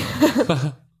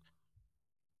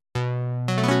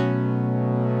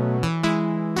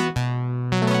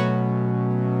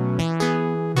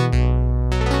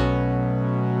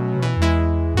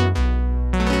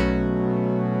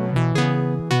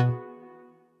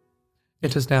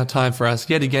 It is now time for us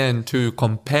yet again to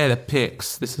compare the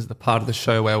picks. This is the part of the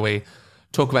show where we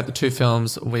talk about the two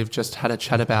films we've just had a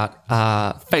chat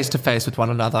about face to face with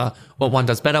one another, what one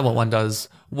does better, what one does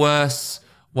worse,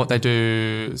 what they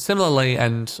do similarly,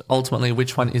 and ultimately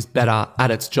which one is better at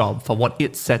its job for what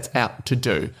it sets out to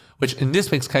do, which in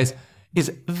this week's case is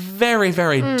very,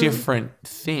 very different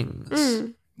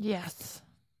things. Yes.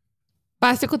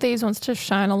 Bicycle Thieves wants to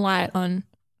shine a light on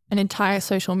an entire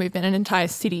social movement, an entire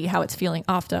city, how it's feeling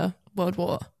after World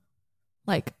War.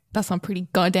 Like, that's some pretty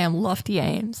goddamn lofty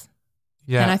aims.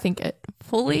 Yeah, And I think it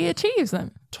fully achieves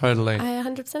them. totally. I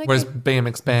 100% agree. Whereas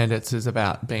BMX Bandits is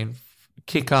about being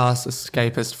kick-ass,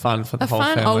 escapist fun for the A whole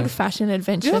fun, family. old-fashioned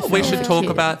adventure. You know what we film should for talk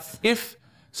kids. about?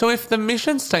 If the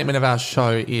mission statement of our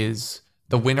show is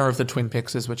the winner of the Twin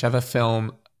Picks is whichever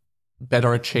film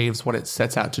better achieves what it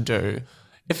sets out to do.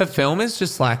 If a film is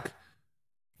just like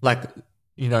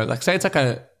you know, like say it's like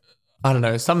a, I don't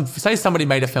know, say somebody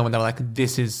made a film and they were like,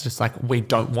 this is just like, we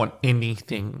don't want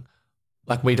anything,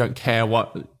 like we don't care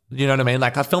what, you know what I mean?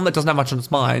 Like a film that doesn't have much on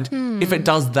its mind, if it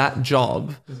does that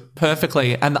job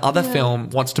perfectly and the other film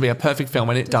wants to be a perfect film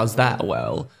and it does that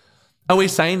well, are we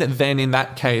saying that then in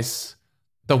that case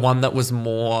the one that was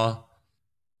more,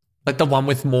 like the one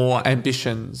with more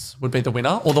ambitions would be the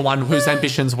winner, or the one whose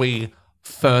ambitions we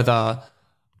further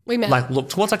We met. like look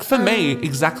towards. Like for me,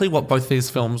 exactly what both these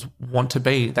films want to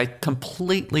be, they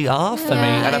completely are for me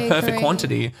at a I perfect agree.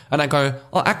 quantity. And I go,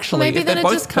 oh, actually, Maybe if then they're it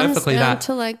both just comes perfectly down that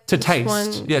to, like, to which taste,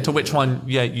 one- to which one,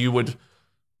 you would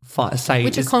say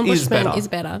Which is accomplishment better. is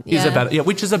better, Is a yeah. better,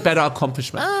 which is a better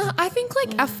accomplishment. I think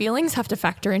like our feelings have to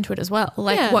factor into it as well.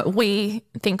 Like Yeah. what we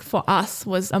think for us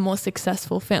was a more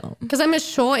successful film. Because I'm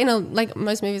sure like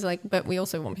most movies, like, but we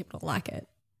also want people to like it.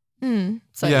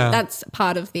 So Yeah. that's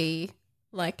part of the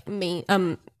like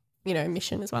mission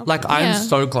as well. Like, I'm Yeah.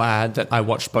 so glad that I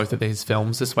watched both of these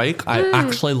films this week. I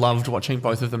actually loved watching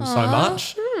both of them so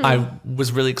much. I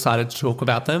was really excited to talk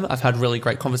about them. I've had really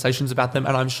great conversations about them,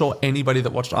 and I'm sure anybody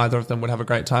that watched either of them would have a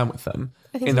great time with them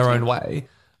think in so their too. own way.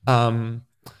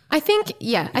 I think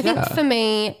Yeah. for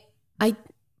me, I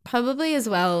probably as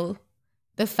well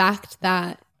the fact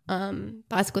that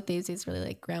Bicycle Thieves is really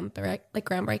like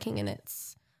groundbreaking in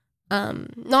its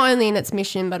not only in its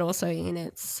mission but also in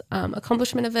its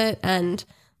accomplishment of it, and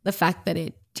the fact that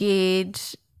it did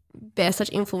bear such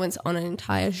influence on an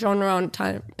entire genre, on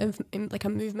like a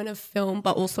movement of film,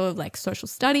 but also of like social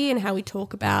study and how we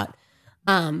talk about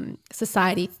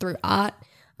society through art.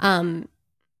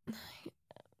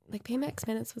 Like BMX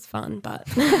Minutes was fun, but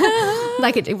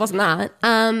like it wasn't that.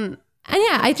 And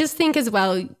yeah, I just think as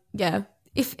well, yeah,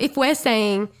 if we're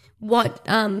saying what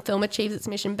film achieves its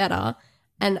mission better,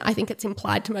 and I think it's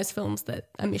implied to most films that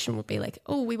a mission would be like,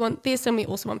 oh, we want this and we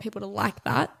also want people to like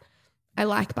that. I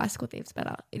like Bicycle Thieves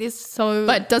better. It is so...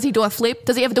 But does he do a flip?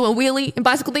 Does he ever do a wheelie in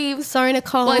Bicycle Thieves? Sorry,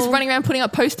 Nicole. While he's running around putting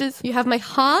up posters? You have my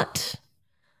heart.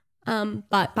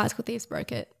 But Bicycle Thieves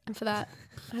broke it. And for that,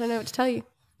 I don't know what to tell you.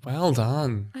 Well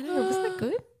done. I know, wasn't that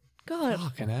good? God.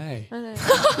 Fucking A. I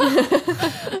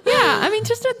know. Yeah, I'm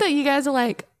interested that you guys are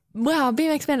like, wow,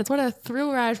 BMX Bandits, what a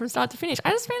thrill ride from start to finish.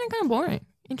 I just found it kind of boring,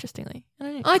 interestingly. I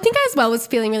don't know. I think I as well was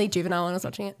feeling really juvenile when I was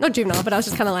watching it. Not juvenile, but I was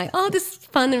just kind of like, oh, this is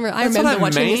fun. And I That's remember what I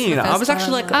watching this for mean. the I first was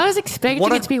actually time. like- I was expecting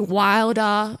What it a- to be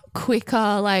wilder,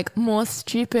 quicker, like more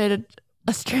stupid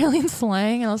Australian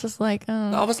slang. And I was just like,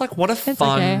 I oh. was like, what a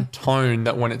fun okay. tone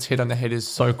that when it's hit on the head is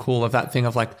so cool, of that thing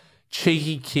of like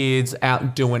cheeky kids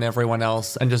outdoing everyone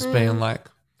else and just being like,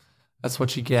 that's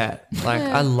what you get. Like,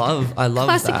 I love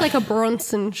Classic, that. like a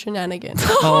Bronson shenanigan.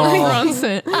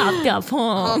 Bronson. After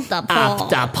porn.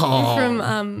 After porn. From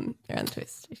Around the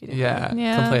Twist, if you didn't know. Yeah,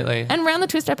 Yeah. completely. And Round the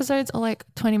Twist episodes are like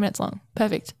 20 minutes long.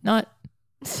 Perfect. Not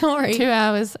Sorry. 2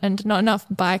 hours and not enough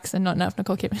bikes and not enough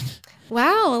Nicole Kidman.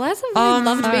 Wow, Liza really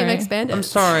loved sorry. BMX Bandits. I'm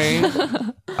sorry.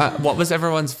 What was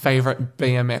everyone's favorite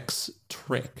BMX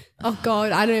trick? Oh,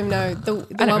 God, I don't even know. The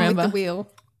don't one remember. with the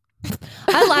wheel.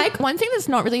 I like one thing that's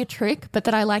not really a trick, but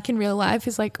that I like in real life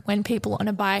is like when people on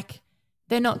a bike,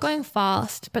 they're not going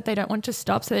fast, but they don't want to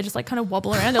stop. So they just like kind of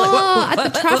wobble around. They're like, Oh,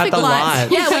 at the traffic At the lights.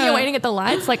 lights. yeah, when you're waiting at the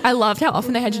lights. Like I loved how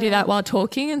often they had to do that while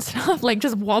talking and stuff, like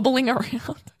just wobbling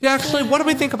around. Yeah, actually, what do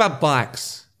we think about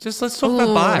bikes? Just let's talk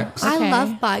about bikes. I Okay.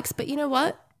 love bikes, but you know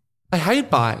what? I hate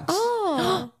bikes.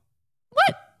 Oh.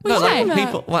 What? no, What like you say?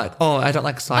 people. Like, oh, I don't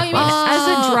like cycling. you mean as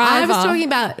a I driver? was talking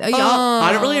about.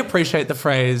 I don't really appreciate the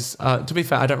phrase. To be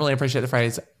fair, I don't really appreciate the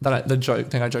phrase that the joke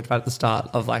thing I joked about at the start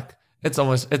of like it's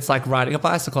like riding a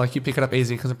bicycle. Like you pick it up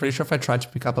easy, because I'm pretty sure if I tried to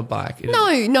pick up a bike,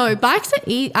 No, bikes are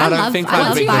easy. I don't love think I I'd love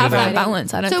Once be you good bike at have it. that riding.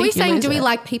 balance, I don't So think we're you saying, lose do we it.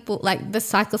 like people like the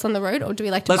cyclists on the road, or do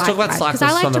we like to Let's bike talk about ride? Because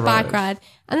cyclists I like on to the bike road. ride,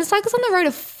 and the cyclists on the road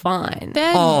are fine.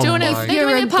 They're Oh doing my it. God. They're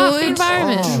doing it part of the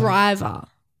environment. driver.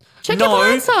 Check your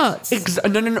blind spots. No.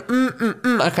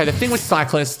 Okay, the thing with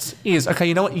cyclists is, okay,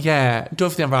 you know what? Yeah, do it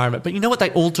for the environment. But you know what they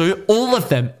all do? All of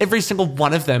them, every single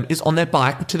one of them is on their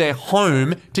bike to their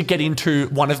home to get into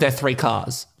one of their 3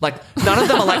 cars. Like, none of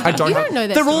them are like, I don't You have. don't know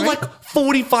that They're all story. like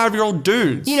 45-year-old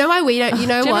dudes. You know why we don't? You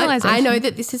know what? Generalization. I know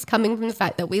that this is coming from the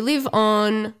fact that we live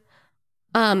on,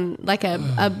 like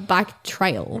a bike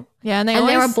trail. Yeah, and they And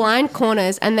there are always- blind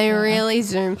corners, and they really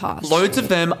zoom past. Loads you. of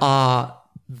them are,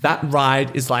 that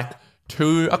ride is like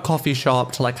to a coffee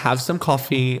shop to like have some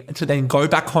coffee to then go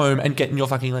back home and get in your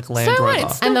fucking like Land So Rover.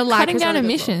 what? It's And the still light cutting was down on the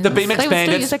emissions. The BMX They would still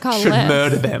bandits use a car should less.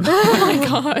 murder them. Oh my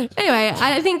god. Anyway,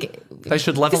 I think They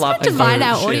should this level up might and divide go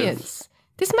our Shiv. audience.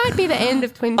 This might be the end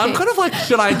of Twin Peaks. I'm kind of like,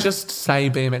 should I just say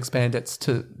BMX bandits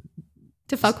to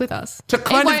fuck with us.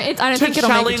 kind won't- I don't think it'll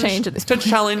make a challenge change at this to point.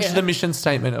 challenge the mission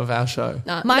statement of our show?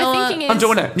 My thinking is I'm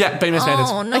doing it. Yeah, BMX bandits.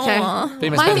 Oh no. Okay.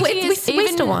 BMX My bandits. thinking is we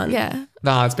still won. Yeah.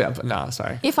 No, it's bad. No,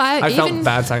 sorry. If I felt even-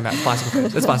 bad saying that. Bicycle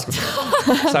bandits. It's bicycle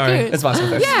bandits. Sorry, it's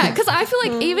bicycle bandits. Yeah, because I feel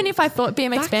like even if I thought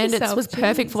BMX Back Bandits yourself, was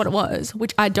perfect for what it was,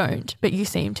 which I don't, but you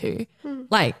seem to,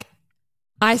 like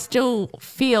I still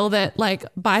feel that like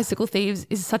Bicycle Thieves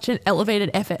is such an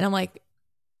elevated effort. And I'm like,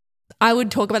 I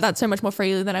would talk about that so much more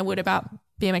freely than I would about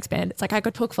BMX Bandits. Like I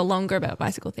could talk for longer about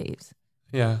Bicycle Thieves.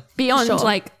 Yeah. Beyond Sure.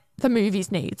 like the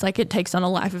movie's needs. Like it takes on a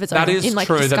life of its That own is in like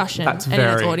true. discussion That's and in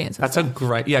its very. audience. That's a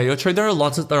great. Yeah, you're true. There are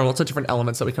lots of different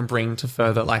elements that we can bring to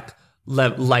further like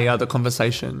layer the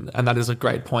conversation, and that is a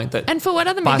great point. That And for what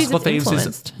other movies Bicycle it's Thieves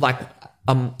influenced. is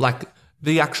like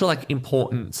the actual like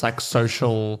importance, like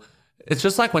social. It's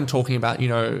just like when talking about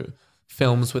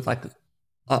films with like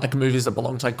movies that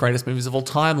belong to like greatest movies of all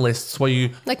time lists, where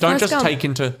you Like don't Forrest just Gump. take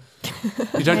into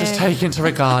just take into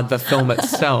regard the film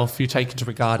itself. You take into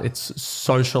regard its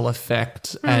social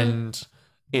effect and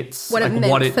its What it like,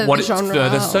 meant what it for what the it's genre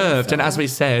further of served. And film. as we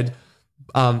said,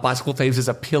 Bicycle Thieves is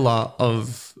a pillar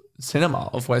of cinema,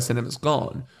 of where cinema's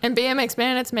gone. And BMX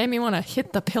Bandits made me want to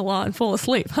hit the pillar and fall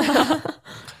asleep.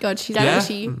 God, she's Yeah.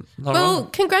 pushy. Not Well, wrong.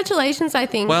 congratulations, I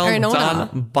think, Well are in order.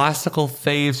 done, Bicycle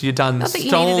Thieves. You done Not that you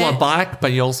stole needed a it. bike,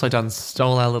 but you also done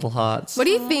stole our little hearts. What do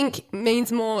you think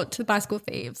means more to the Bicycle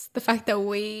Thieves? The fact that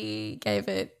we gave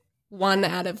it 1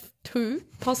 out of 2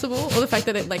 possible, or the fact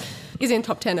that it like is in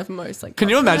top 10 of most like. Can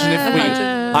you imagine if we?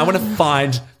 Yeah. I want to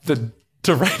find the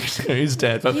director who's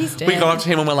dead, but He's we dead. go up to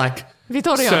him and we're like, Have you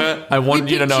thought of "Sir, I want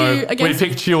We you to picked know you we against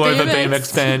picked you over BMX.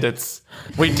 BMX Bandits.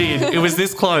 We did. It was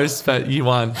this close, but you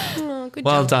won. Oh, good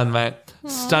Well job. done, mate.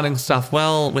 Stunning stuff.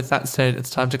 Well, with that said, it's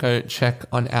time to go check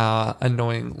on our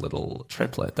annoying little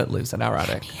triplet that lives in our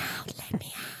attic.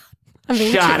 I'm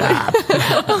being Shut triggered. up.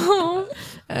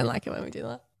 I don't like it when we do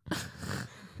that.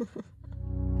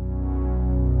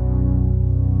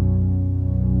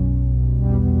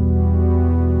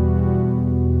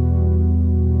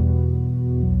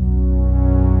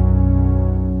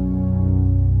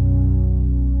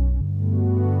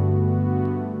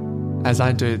 As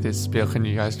I do this spiel, can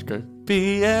you guys go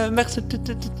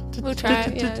BMX? We'll try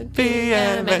it, yeah.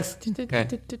 BMX. Okay.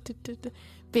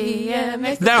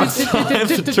 BMX. Now it's time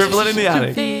to triplet in the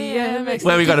attic. BMX.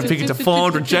 Where we got to pick into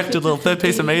formed, rejected little third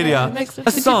piece of media,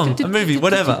 a song, a movie,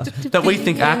 whatever, that we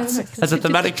think acts as a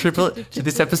thematic triplet to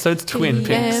this episode's twin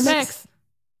picks. BMX.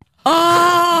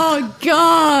 Oh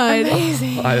God!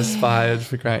 Amazing. I aspired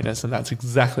for greatness, and that's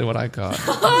exactly what I got.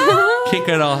 Kick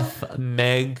it off,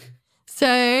 Meg.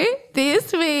 So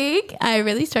this week, I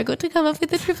really struggled to come up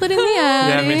with a triplet in the Yeah,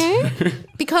 attic me too.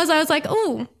 because I was like,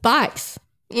 oh, bikes,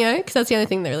 because that's the only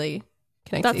thing that really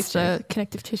connects That's these two. the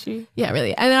connective tissue. Yeah,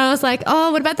 really. And then I was like,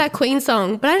 oh, what about that Queen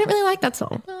song? But I didn't really like that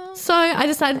song. So I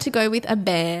decided to go with a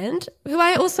band who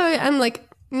I also am like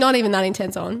not even that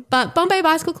intense on. But Bombay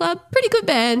Bicycle Club, pretty good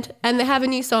band. And they have a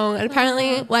new song. And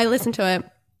apparently, I listened to it.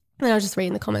 And I was just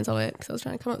reading the comments of it because I was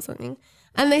trying to come up with something.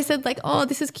 And they said like, oh,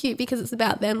 this is cute because it's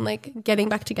about them like getting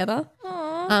back together.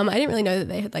 I didn't really know that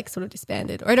they had like sort of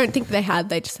disbanded, or I don't think they had.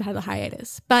 They just had a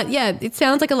hiatus. But yeah, it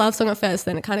sounds like a love song at first.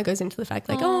 Then it kind of goes into the fact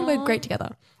like, oh, we're great together.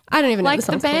 I don't even know Like what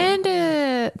the the song's called.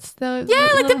 bandits. Yeah,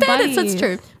 like the bandits. That's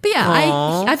true. But yeah,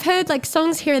 Aw. I've heard like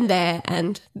songs here and there,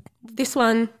 and this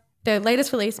one, the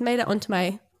latest release, made it onto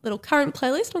my little current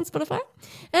playlist on Spotify,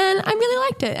 and I really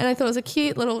liked it. And I thought it was a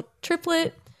cute little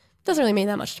triplet. Doesn't really mean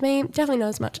that much to me. Definitely not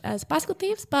as much as Bicycle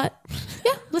Thieves, but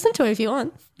yeah, listen to it if you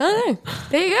want. I don't know.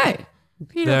 There you go.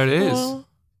 There it is.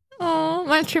 Oh,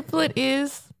 my triplet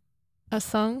is a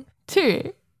song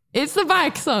too. It's the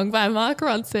Bike Song by Mark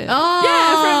Ronson.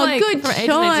 Oh, good from ages and ages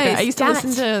ago. I choice. used to Damn listen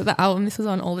it. to the album this was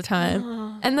on all the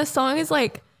time. And the song is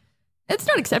like, it's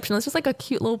not exceptional. It's just like a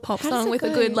cute little pop How does song it with a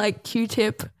go? good like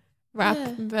Q-tip rap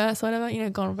Yeah. verse, whatever.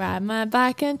 Gonna ride my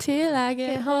bike until I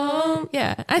get home.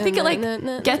 Yeah. I think it like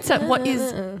gets at what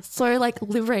is so like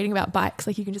liberating about bikes.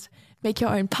 Like you can just make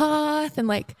your own path, and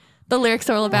like the lyrics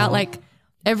are all about like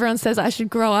everyone says I should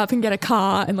grow up and get a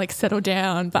car and like settle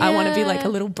down, but I want to be like a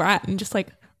little brat and just like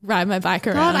ride my bike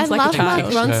around God, I like love a Mark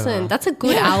child. Ronson. That's a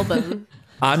good album.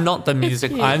 I'm not the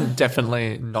music. I'm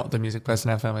definitely not the music person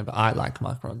in our family, but I like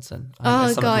Mark Ronson. I know Oh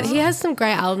some of God, his he has some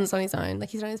great albums on his own. Like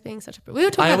he's known as being such a. We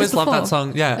were talking I about always this love before. that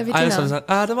song. Yeah, Over I always dinner. was like,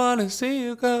 I don't want to see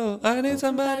you go. I need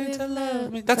somebody to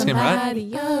love me. That's him, right?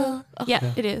 Yeah,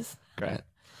 it is. Great.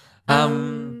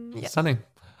 Stunning.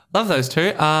 Love those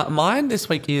two. Mine this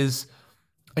week is,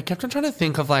 I kept on trying to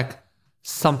think of like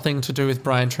something to do with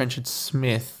Brian Trenchard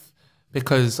Smith,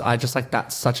 because I just like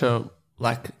that's such a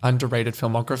like underrated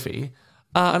filmography.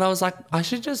 And I was like, I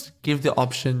should just give the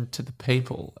option to the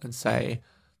people and say,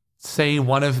 see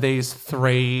one of these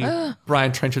 3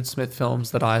 Brian Trenchard Smith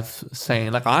films that I've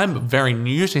seen. Like I'm very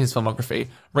new to his filmography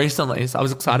recently, so I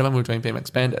was excited when we were doing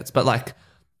BMX Bandits, but like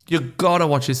you gotta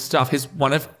watch his stuff. He's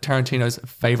one of Tarantino's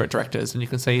favorite directors, and you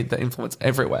can see the influence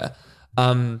everywhere.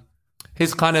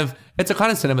 It's a kind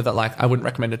of cinema that like I wouldn't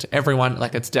recommend it to everyone.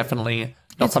 Like it's definitely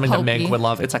not It's something that Meg pulpy. would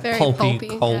love. It's like Very pulpy, pulpy,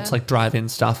 cult, yeah. like drive-in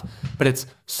stuff. But it's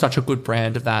such a good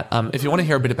brand of that. If you want to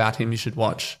hear a bit about him, you should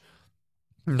watch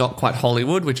Not Quite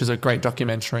Hollywood, which is a great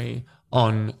documentary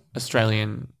on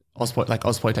Australian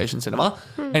Ozploitation cinema.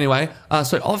 Anyway,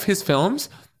 so of his films,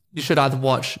 you should either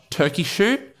watch Turkey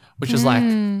Shoot, which is like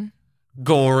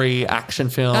gory action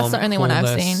film. That's the only one I've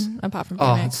coolness. seen apart from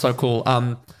Oh, Remake. it's so cool.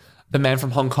 The Man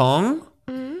from Hong Kong,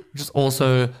 which is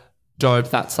also dope.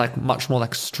 That's like much more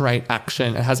like straight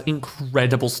action. It has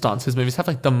incredible stunts. His movies have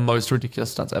like the most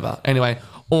ridiculous stunts ever. Anyway,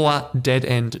 or Dead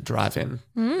End Drive-In.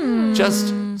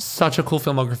 Just such a cool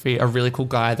filmography. A really cool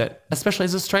guy that, especially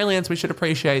as Australians, we should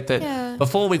appreciate that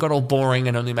before we got all boring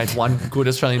and only made one good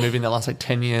Australian movie in the last like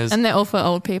 10 years. And they're all for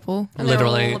old people. And they're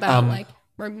literally, all about like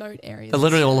remote areas. they're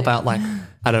literally all about like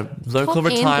at a local Called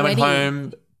Anne retirement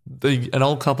Wedding. home, an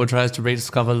old couple tries to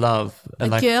rediscover love. And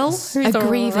A like, girl who's a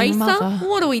grieving racer? mother.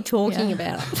 What are we talking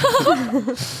about?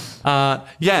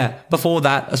 before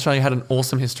that, Australia had an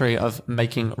awesome history of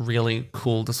making really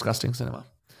cool, disgusting cinema.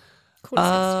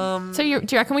 So do you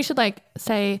reckon we should like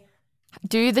say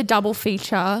do the double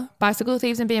feature Bicycle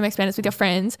Thieves and BMX Bandits with your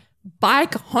friends,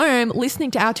 bike home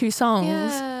listening to our two songs,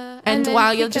 Yeah, and then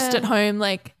while you're pick just a- at home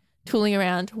like tooling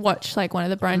around, watch like one of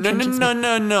the Brian No.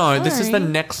 This is the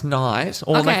Sorry. next night,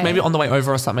 or like Okay. maybe on the way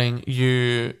over or something.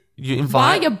 You invite.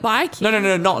 while you're biking.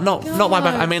 No, not why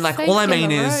back. I mean, like all I safety on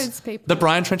mean the is roads, people. the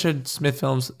Brian Trenchard Smith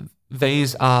films.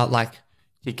 These are like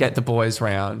you get the boys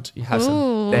round. You have some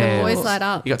Ooh. bevs. Boys light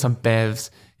up. You got some bevs.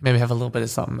 Maybe have a little bit of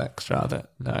something extra.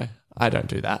 But no, I don't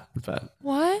do that. But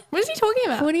What? What is he talking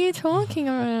about? What are you talking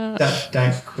about? That's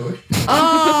Dank Kush. he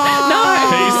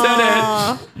said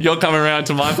it. You're coming around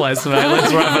to my place, mate.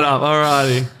 Let's wrap it up.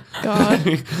 Alrighty. God.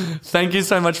 Thank you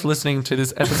so much for listening to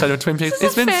this episode of Twin Peaks.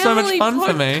 It's a been so much family fun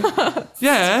for me.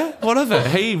 Yeah, what of it?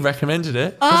 He recommended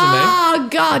it, wasn't Oh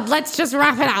God, let's just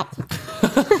wrap it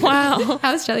up. Wow.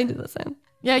 How Australian did that sound?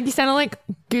 Yeah, you sounded like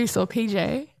Goose or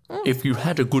PJ. he? If you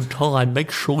had a good time,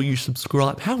 make sure you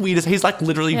subscribe. How weird is he's like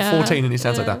literally Yeah. 14 and he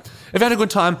sounds like that. If you had a good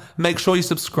time, make sure you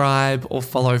subscribe or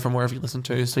follow from wherever you listen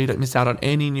to so you don't miss out on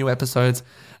any new episodes.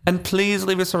 And please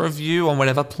leave us a review on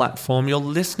whatever platform you're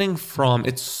listening from.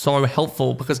 It's so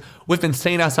helpful because we've been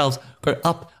seeing ourselves go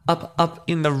up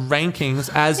in the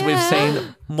rankings as we've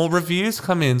seen more reviews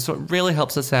come in. So it really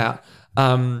helps us out.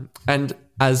 And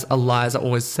as Eliza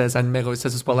always says, and Meg always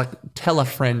says as well, like tell a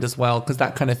friend as well, because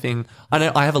that kind of thing. I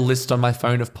know I have a list on my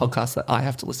phone of podcasts that I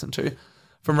have to listen to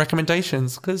from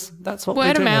recommendations because that's what we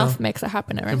Word do of mouth now. makes it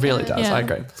happen. I It reckon. really does. Yeah. I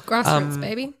agree. It's grassroots,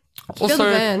 baby. Feel also-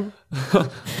 the burn.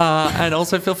 And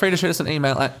also feel free to shoot us an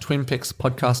email at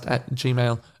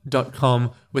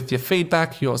twinpixpodcast@gmail.com with your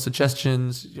feedback, your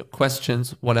suggestions, your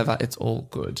questions, whatever. It's all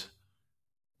good.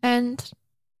 And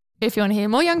if you want to hear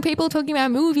more young people talking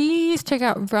about movies, check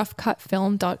out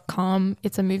roughcutfilm.com.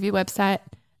 It's a movie website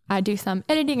I do some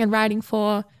editing and writing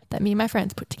for that me and my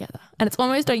friends put together. And it's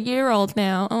almost a year old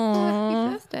now. Oh,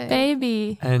 Happy birthday.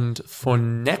 baby. And for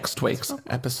next week's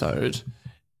episode,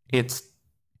 it's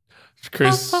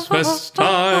Christmas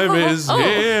time is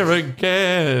here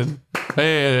again.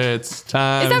 It's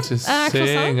time Is to that an actual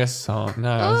sing a song.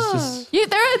 No, it's just...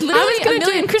 There are literally a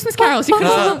million Christmas carols. You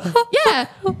could yeah.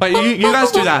 Wait, you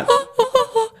guys do that.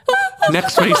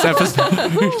 Next week's episode.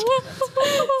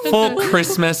 For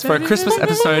Christmas, for a Christmas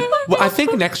episode. Well, I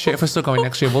think next year, if we're still going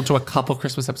next year, we'll do a couple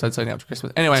Christmas episodes leading up to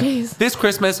Christmas. Anyway, Jeez. this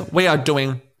Christmas, we are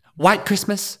doing White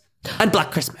Christmas and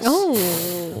Black Christmas.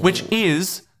 Which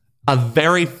is a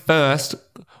very first...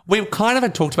 We kind of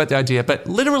had talked about the idea, but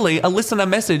literally a listener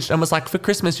messaged and was like, for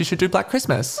Christmas, you should do Black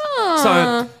Christmas.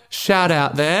 So shout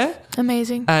out there.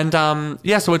 Amazing. And so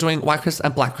we're doing White Christmas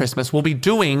and Black Christmas. We'll be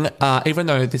doing, even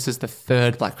though this is the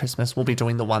third Black Christmas, we'll be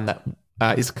doing the one that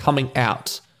is coming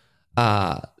out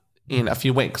in a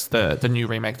few weeks, the new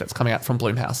remake that's coming out from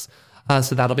Blumhouse.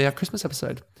 So that'll be our Christmas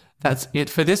episode. That's it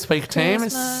for this week, team.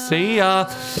 See ya.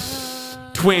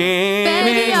 Baby,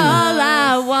 Twinning. all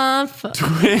I want for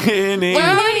Twinning. We're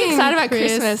already excited about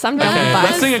Christmas. I'm done. Okay, Bye.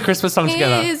 let's sing a Christmas song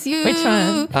together. is you. Which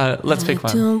one? Let's pick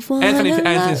one. don't wanna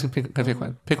Anthony's gonna pick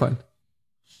one. Pick one.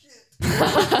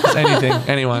 Just anything.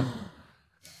 Anyone.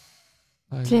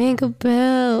 Jingle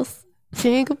bells,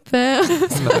 jingle bells.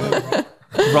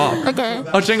 Rock. Okay.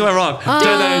 Oh, Jingle Bell Rock.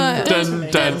 Dun, dun,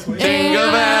 dun.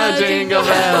 Jingle bell, jingle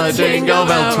bell, jingle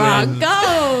bell twin.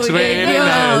 Go,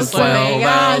 Twinning those swell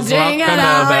bells, rocking the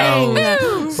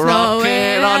bells,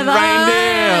 rocking on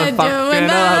reindeer, fucking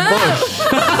a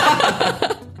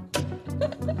bush.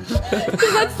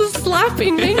 That's the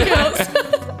slapping fingers.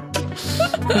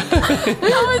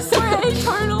 That was so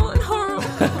atonal and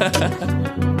horrible.